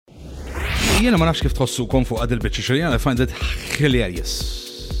jiena ma nafx kif tħossukom fuq għad il-biċċa xogħol, I find it hilarious.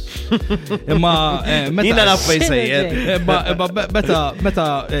 Imma Jiena naf fejn sejjed. meta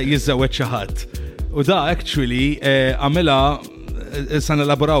jiżżewweġ xi ħadd. U da actually għamilha sa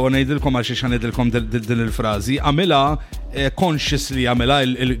nelaboraw ngħidilkom għal xi ngħidilkom din il-frażi, għamilha consciously għamilha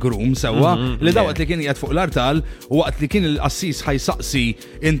il-groom sewwa li dawqt li kien qiegħed fuq l-artal u waqt li kien il-qassis ħajsaqsi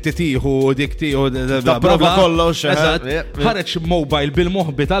inti tieħu dik tieħu prova kollox. ħareġ mobile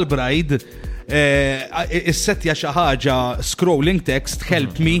bil-moħbi tal-brajd is-settja xi ħaġa scrolling text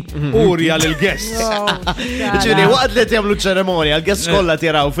help me urja lil guests. Ġieli waqt li jagħmlu ċeremonja, l-guests kollha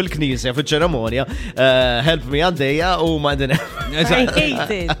tiraw fil-knisja fiċ-ċeremonja, help me għaddejja u ma din. I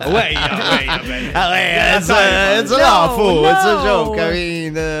hate it. It's a joke, I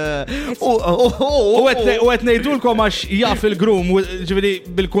mean. U qed ngħidulkom għax jaf il-groom, ġifieri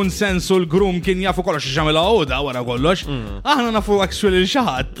bil-konsensu l-groom kien jafu kollox x'għamilha għoda wara kollox. Aħna nafu actually xi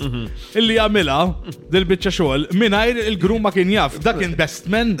ħadd illi jagħmilha dil-biċċa xogħol mingħajr il-groom ma kien jaf. Dak kien best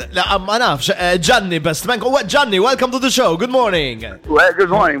man. La ma nafx, Gianni best man. Gianni, welcome to the show. Good morning. Well, good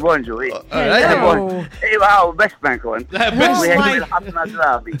morning, bonjour. Wow, best man kon. ħafna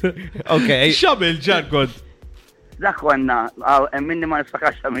drabi. Okay. X'għamil ġar kont? Dak konna, minni ma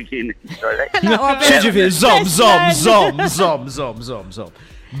nistakax ta' kien. Xiġifieri, zom.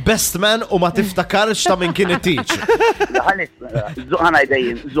 Best man u ma tiftakarx ta' minn kien it-teach. Ħana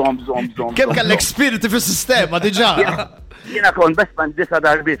jdejjin, zom. Kemm kellek spiriti fis-sistema diġà. Jiena kon best man 9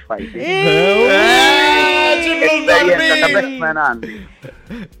 darbiet fajti. Esperienza ta' best man għandi.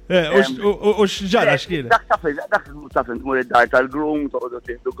 U x'ġara x'kien? Dak taf tmur id-dar tal-groom, toqgħodu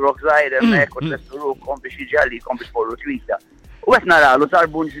tieħdu grok żgħir hemmhekk u tlestu kom biex jiġi kom biex porru twila. U qed naralu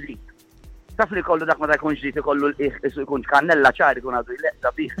sarbun ġdid. Taf li kollu dak ma ta' jkun ġdid ikollu l-qiegħ jkun kannella ċari jkun għadu jleqta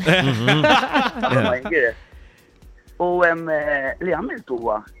bih. U li għamiltu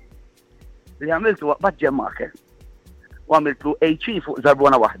baġġemmak. U għamiltu HE fuq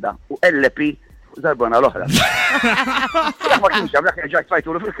zarbona waħda u LP fuq zarbona l-oħra. Dak ma kienx dak ġajt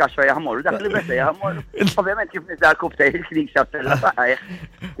fajtulu fil-kaxxa jaħmor, dak li besa jaħmor. Ovvjament kif nizda l-kubtej il-knisja f'tella faqajh.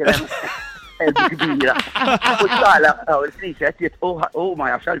 Kbira. U xala, il-knisja qed u ma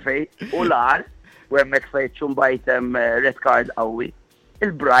jafx għalfejn u l-għar u hemmhekk fejn xumbajt red card qawwi.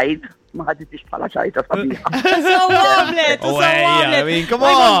 Il-bride ma ħaditix bħala ċajta sabiħa. So omelet, I mean, come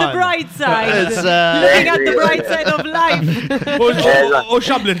I'm on the on. bright side. It's, Looking at the bright side of life. U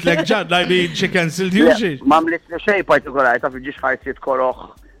x'għamlet lek ġar, I mean, she cancelled you xi? Ma għamlet li xejn partikolari, taf iġiex ħarsiet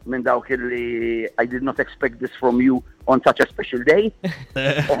koroħ minn dawk li I did not expect this from you on such a special day.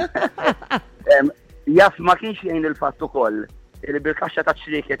 Jaf ma kienx jgħin il-fatt ukoll li bil-kaxxa ta'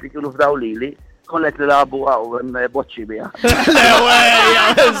 ċrieket li kienu f'dawlili kollet li labu għaw boċċi bija. Le,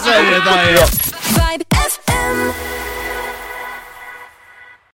 Vibe FM.